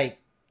 is like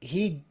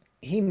he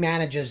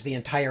manages the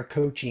entire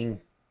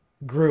coaching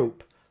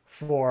group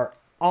for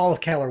all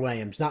of Keller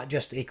Williams, not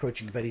just a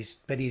coaching, but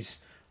he's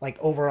like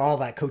overall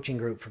that coaching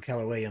group for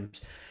Keller Williams.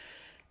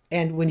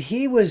 And when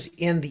he was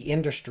in the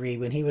industry,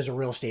 when he was a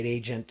real estate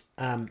agent,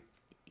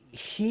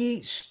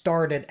 he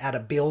started at a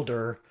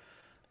builder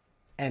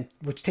and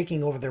was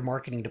taking over their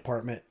marketing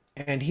department.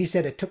 And he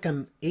said it took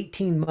him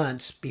 18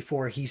 months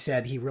before he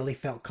said he really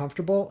felt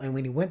comfortable. And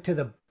when he went to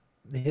the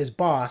his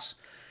boss,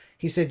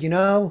 he said,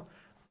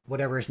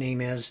 whatever his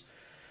name is,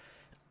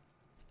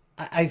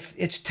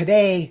 it's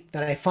today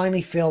that I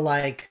finally feel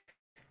like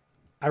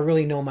I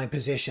really know my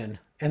position.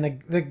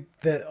 And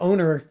the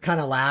owner kind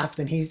of laughed,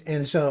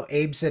 and so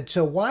Abe said,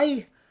 so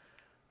why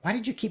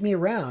did you keep me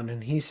around?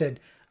 And he said,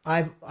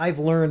 I've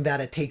learned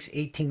that it takes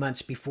 18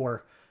 months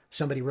before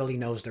somebody really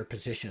knows their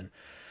position.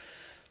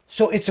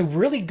 So it's a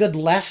really good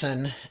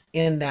lesson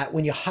in that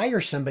when you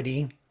hire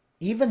somebody,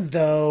 even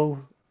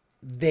though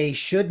they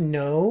should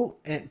know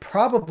and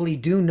probably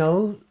do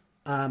know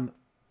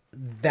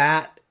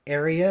that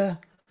area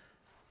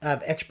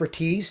of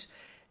expertise,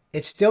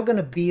 it's still going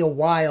to be a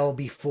while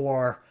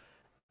before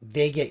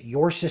they get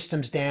your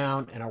systems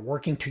down and are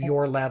working to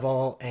your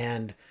level.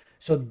 And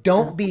so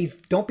don't be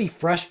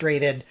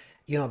frustrated,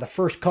 the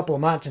first couple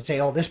of months and say,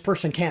 oh, this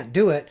person can't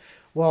do it.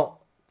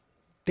 Well,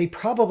 they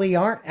probably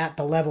aren't at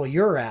the level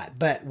you're at,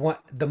 but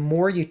the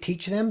more you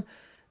teach them,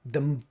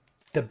 the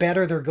the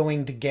better they're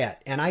going to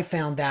get. And I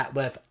found that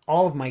with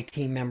all of my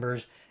team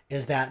members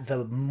is that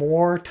the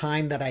more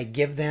time that I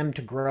give them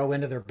to grow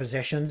into their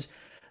positions,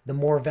 the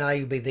more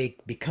valuable they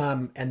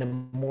become and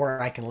the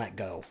more I can let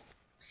go.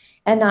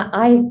 And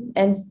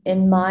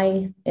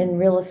in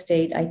real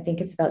estate, I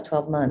think it's about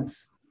 12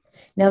 months.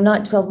 Now,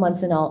 not 12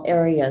 months in all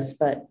areas,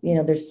 but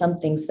there's some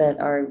things that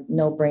are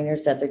no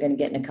brainers that they're going to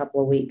get in a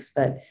couple of weeks.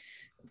 But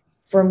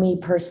for me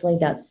personally,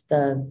 that's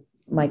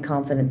my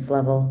confidence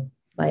level.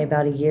 By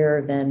about a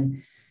year,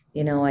 then,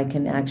 I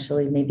can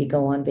actually maybe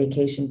go on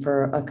vacation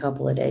for a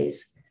couple of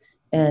days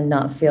and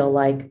not feel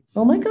like,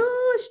 oh my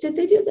gosh, did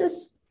they do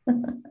this?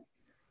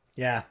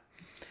 Yeah.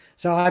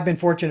 So I've been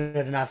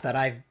fortunate enough that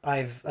I've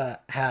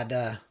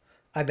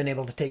been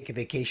able to take a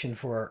vacation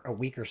for a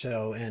week or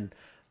so and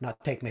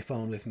not take my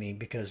phone with me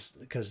because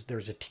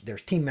there's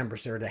team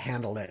members there to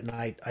handle it, and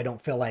I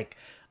don't feel like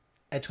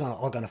it's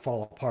all gonna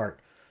fall apart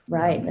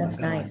Right. when I'm That's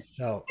gone. nice.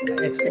 So Yeah.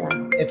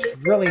 it's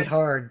really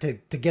hard to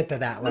get to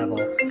that level.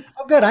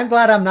 Oh, good. I'm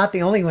glad I'm not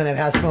the only one that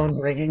has phones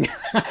ringing.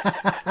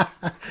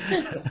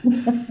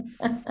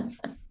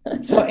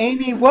 So,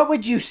 Amy, what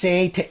would you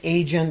say to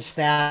agents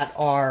that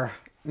are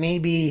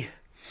maybe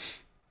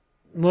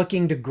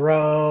looking to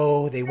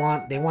grow? They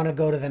want to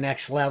go to the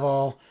next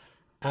level.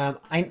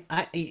 I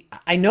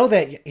know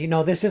that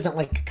this isn't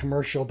like a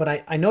commercial,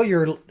 but I know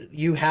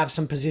you have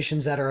some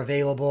positions that are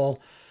available.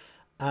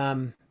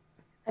 Um,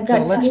 I've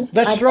so got two.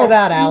 let's I've throw got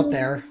that out two.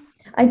 there.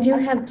 I do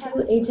have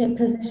two agent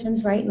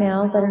positions right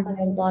now that are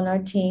available on our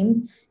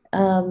team.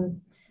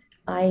 Um,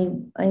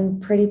 I'm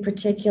pretty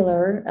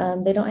particular.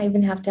 They don't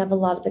even have to have a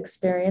lot of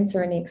experience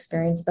or any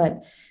experience,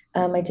 but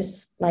I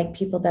just like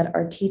people that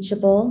are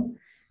teachable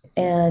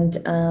and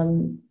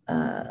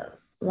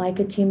like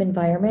a team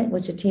environment,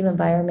 which a team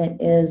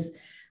environment is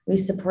we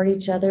support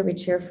each other, we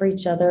cheer for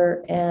each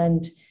other,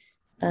 and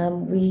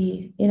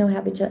we,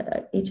 have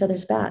each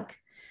other's back.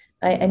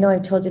 I know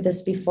I've told you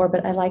this before,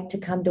 but I like to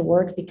come to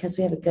work because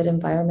we have a good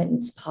environment and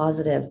it's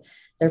positive.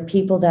 There are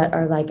people that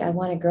are like, I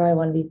want to grow, I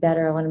want to be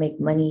better, I want to make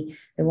money,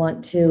 I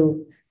want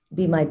to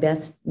be my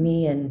best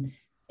me and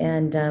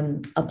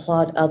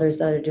applaud others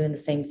that are doing the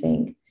same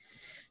thing.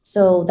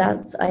 So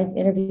I've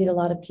interviewed a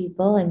lot of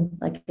people, and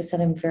like I said,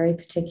 I'm very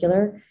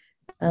particular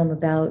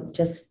about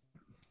just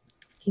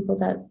people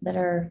that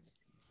are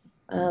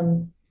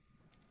um,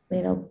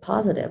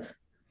 positive.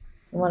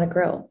 I want to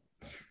grow.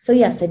 So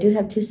yes, I do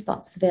have two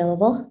spots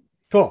available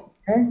Cool.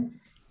 there.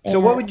 So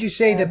what And would you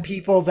say to uh,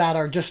 people that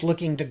are just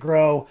looking to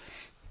grow?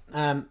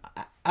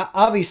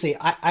 Obviously,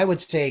 I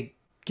would say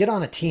get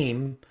on a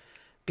team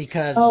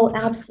because oh,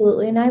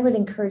 absolutely. And I would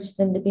encourage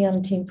them to be on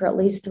a team for at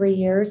least 3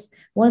 years.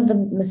 One of the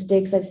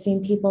mistakes I've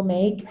seen people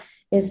make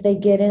is they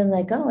get in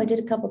like, oh, I did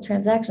a couple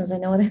transactions. I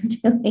know what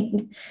I'm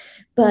doing.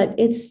 But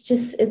it's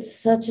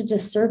such a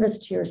disservice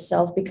to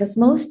yourself because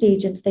most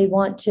agents, they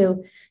want to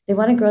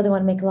grow, they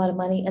want to make a lot of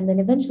money. And then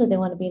eventually they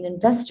want to be an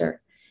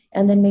investor.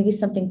 And then maybe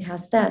something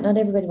past that. Not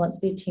everybody wants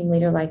to be a team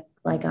leader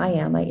like I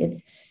am.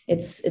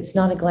 It's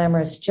not a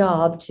glamorous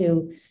job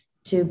to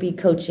be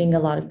coaching a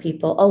lot of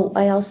people. Oh,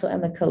 I also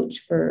am a coach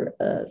for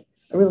a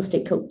real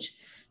estate coach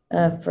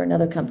for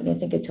another company. I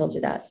think I told you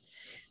that.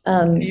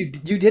 Um,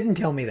 you didn't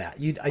tell me that.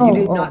 You oh,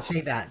 did not oh,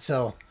 say that.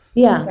 So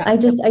yeah. yeah.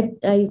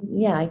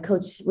 I I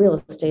coach real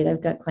estate.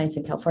 I've got clients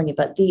in California,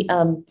 but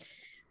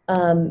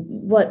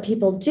what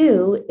people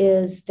do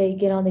is they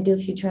get on, they do a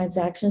few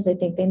transactions, they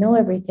think they know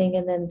everything,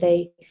 and then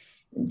they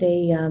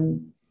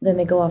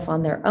go off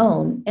on their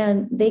own,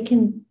 and they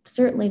can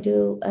certainly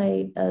do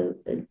a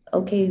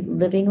okay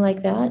living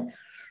like that.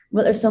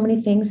 But there's so many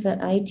things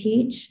that I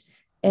teach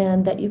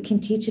and that you can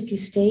teach if you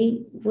stay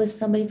with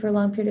somebody for a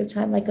long period of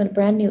time, like a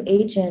brand new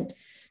agent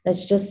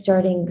that's just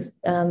starting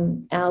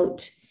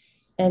out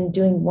and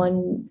doing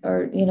one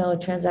or a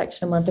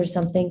transaction a month or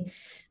something.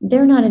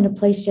 They're not in a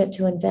place yet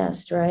to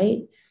invest,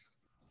 right?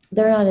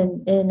 They're not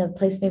in a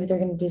place, maybe they're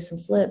going to do some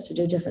flips or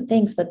do different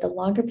things, but the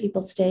longer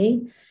people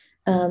stay,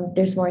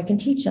 there's more I can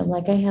teach them.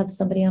 Like I have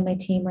somebody on my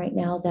team right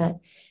now that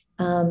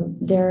um,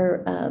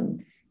 they're um,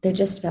 they're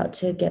just about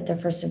to get their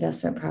first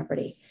investment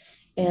property.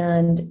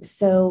 And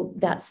so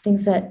that's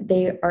things that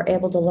they are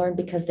able to learn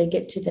because they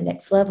get to the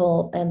next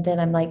level. And then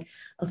I'm like,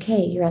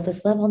 okay, you're at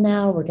this level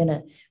now. We're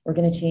gonna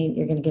change,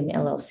 you're gonna get an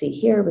LLC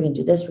here, we're gonna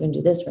do this, we're gonna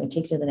do this, we're gonna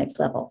take you to the next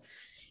level.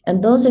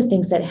 And those are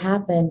things that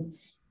happen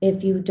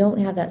if you don't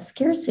have that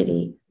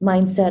scarcity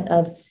mindset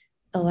of,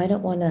 oh, I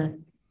don't want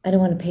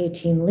to pay a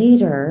team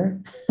leader.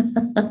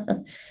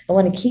 I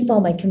want to keep all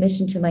my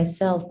commission to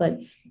myself,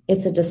 but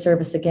it's a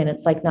disservice again.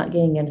 It's like not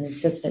getting an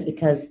assistant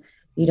because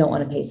you don't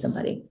want to pay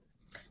somebody.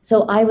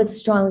 So I would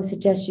strongly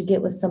suggest you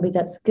get with somebody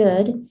that's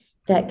good,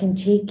 that can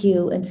take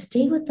you and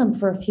stay with them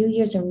for a few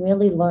years and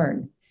really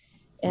learn,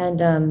 and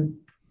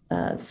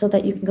so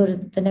that you can go to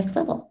the next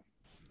level.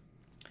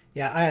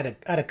 Yeah, I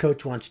had a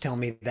coach once tell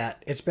me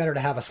that it's better to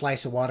have a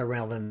slice of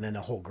watermelon than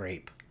a whole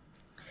grape.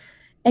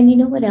 And you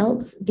know what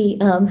else?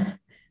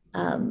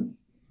 Um,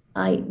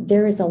 I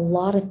there is a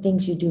lot of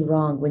things you do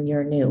wrong when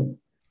you're new,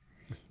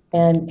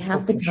 and Oh,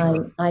 half the for sure.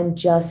 time I'm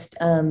just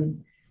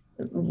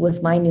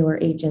with my newer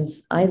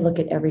agents, I look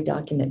at every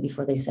document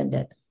before they send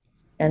it.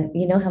 And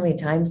you know how many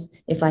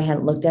times if I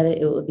hadn't looked at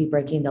it, it would be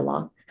breaking the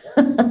law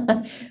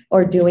Yeah.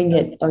 or doing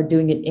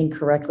it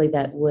incorrectly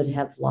that would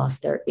have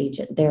lost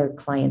their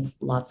clients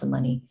lots of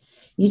money.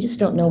 You just Yep.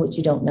 don't know what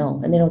you don't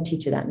know. And they don't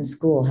teach you that in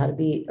school, how to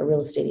be a real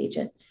estate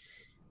agent.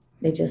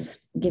 They just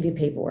give you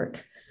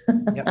paperwork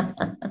Yep.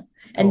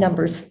 and Totally.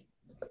 numbers.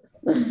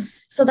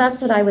 So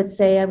that's what I would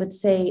say. I would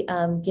say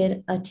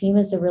get a team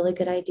is a really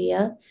good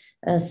idea.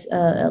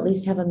 At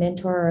least have a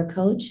mentor or a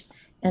coach,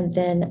 and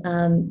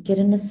then get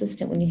an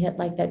assistant when you hit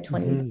like that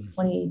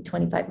Hmm.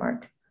 25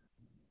 mark,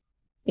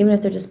 even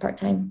if they're just part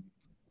time.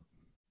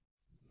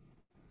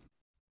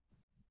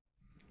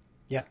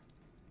 Yeah.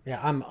 Yeah.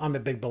 I'm a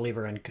big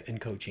believer in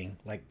coaching,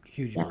 like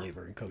huge Yeah.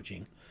 believer in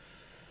coaching.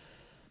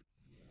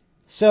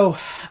 So,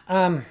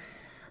 um,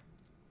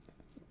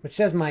 it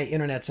says my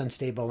internet's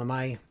unstable. Am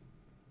I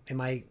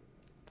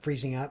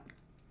freezing up?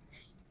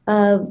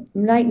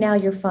 Right now,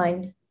 you're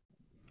fine.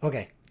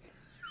 Okay.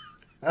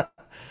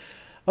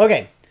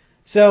 Okay.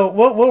 So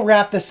we'll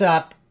wrap this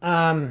up.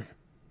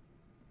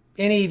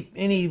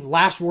 Any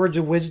last words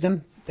of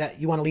wisdom that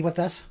you want to leave with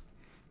us?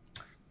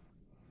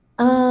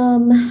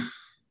 Um,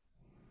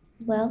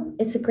 well,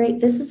 this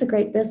is a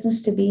great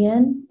business to be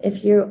in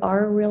if you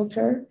are a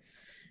realtor.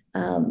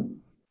 Um,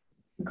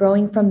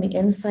 Growing from the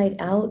inside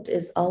out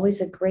is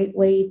always a great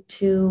way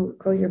to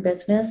grow your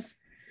business.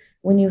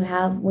 When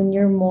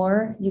you're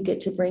more, you get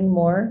to bring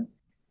more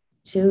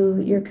to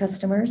your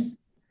customers.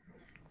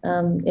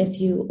 If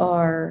you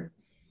are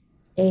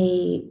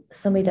a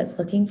somebody that's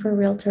looking for a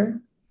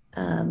realtor,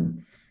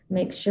 um,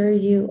 make sure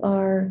you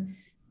are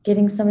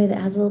getting somebody that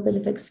has a little bit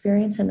of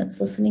experience and that's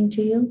listening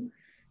to you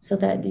so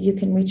that you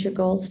can reach your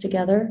goals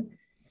together.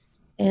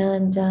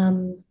 And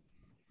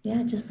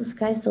yeah, just the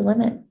sky's the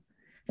limit.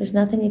 There's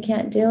nothing you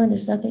can't do and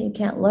there's nothing you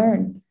can't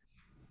learn.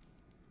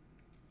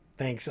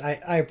 Thanks.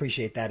 I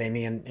appreciate that,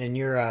 Amy, and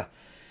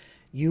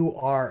you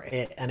are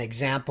an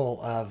example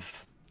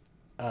of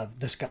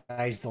the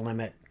sky's the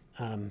limit,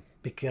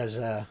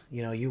 because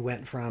you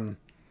went from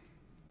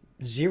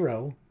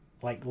zero,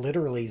 like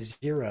literally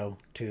zero,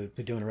 to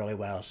doing really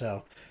well.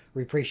 So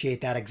we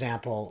appreciate that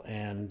example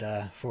and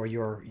for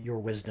your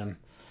wisdom.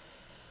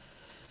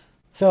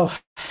 So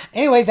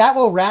anyway, that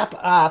will wrap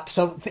up.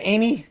 So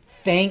Amy,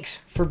 thanks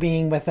for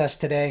being with us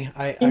today.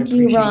 I Thank you,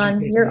 appreciate you Ron.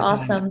 taking You're the time.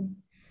 awesome.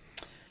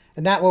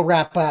 And that will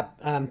wrap up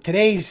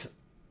today's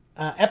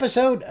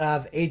episode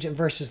of Agent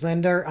versus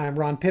Lender. I'm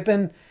Ron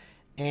Pippin.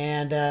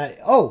 And,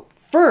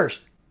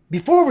 first,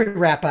 before we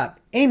wrap up,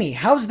 Amy,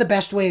 how's the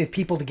best way of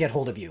people to get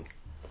hold of you?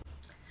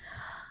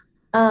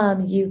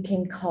 You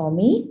can call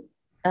me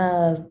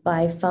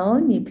by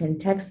phone, you can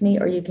text me,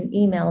 or you can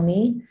email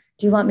me.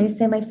 Do you want me to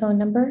say my phone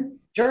number?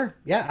 Sure.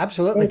 Yeah,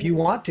 absolutely. If you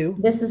want to.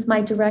 This is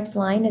my direct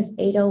line is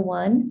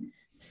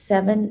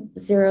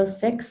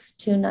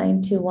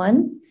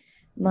 801-706-2921.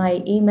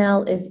 My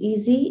email is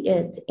easy.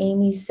 It's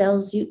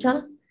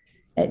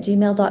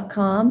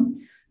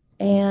amysellsutah@gmail.com.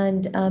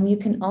 And you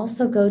can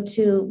also go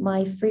to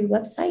my free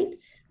website,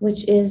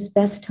 which is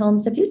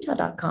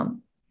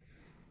besthomesofutah.com.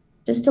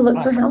 Just to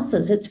look for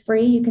houses. It's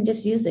free. You can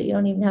just use it. You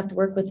don't even have to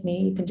work with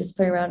me. You can just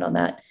play around on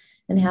that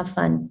and have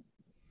fun.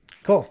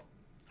 Cool.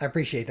 I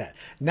appreciate that.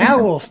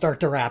 Now we'll start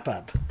to wrap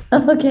up.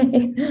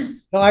 Okay.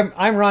 So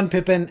I'm Ron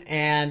Pippin,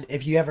 and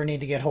if you ever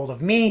need to get hold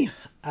of me,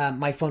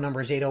 my phone number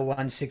is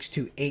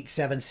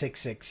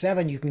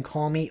 801-628-7667. You can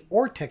call me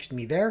or text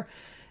me there,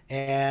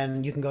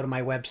 and you can go to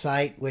my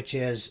website, which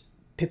is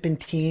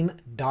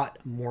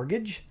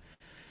pippinteam.mortgage.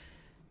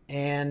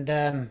 And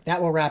that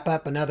will wrap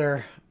up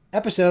another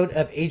episode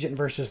of Agent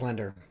versus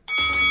Lender.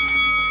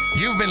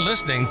 You've been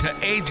listening to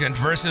Agent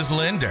versus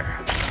Lender.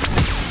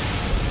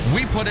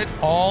 We put it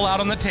all out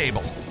on the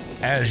table,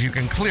 as you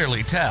can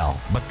clearly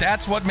tell, but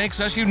that's what makes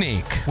us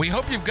unique. We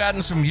hope you've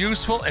gotten some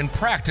useful and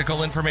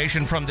practical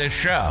information from this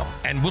show,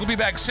 and we'll be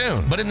back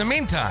soon. But in the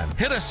meantime,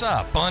 hit us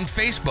up on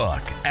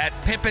Facebook at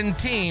Pippin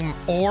Team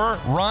or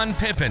Ron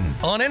Pippin,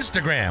 on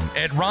Instagram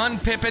at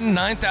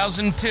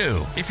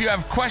RonPippin9002. If you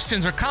have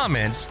questions or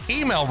comments,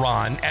 email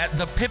Ron at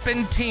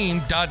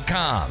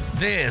thepippinteam.com.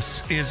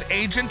 This is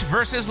Agent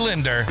versus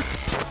Lender,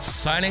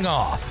 signing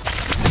off.